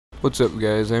What's up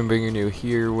guys, I'm bringing you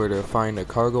here where to find a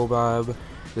Cargobob.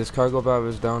 This Cargobob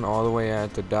is down all the way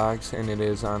at the docks and it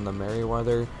is on the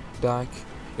Merriweather dock.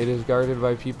 It is guarded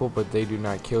by people but they do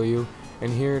not kill you.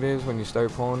 And here it is when you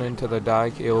start pulling into the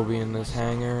dock, it will be in this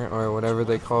hangar or whatever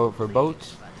they call it for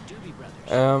boats.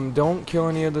 Don't kill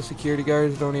any of the security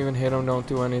guards, don't even hit them, don't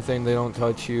do anything, they don't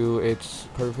touch you. It's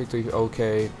perfectly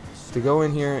okay to go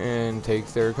in here and take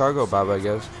their Cargobob, I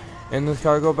guess. In this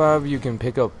Cargobob you can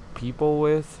pick up people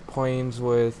with, planes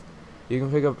with, you can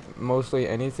pick up mostly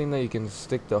anything that you can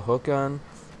stick the hook on,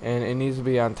 and it needs to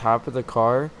be on top of the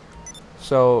car.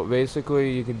 So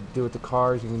basically you can do it with the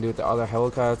cars, you can do it with the other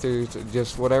helicopters,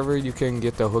 just whatever you can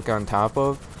get the hook on top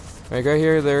of. Like right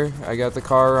here, there, I got the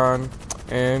car on,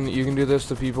 and you can do this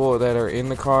to people that are in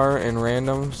the car and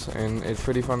randoms, and it's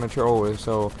pretty fun to troll with,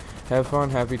 so have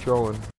fun, happy trolling.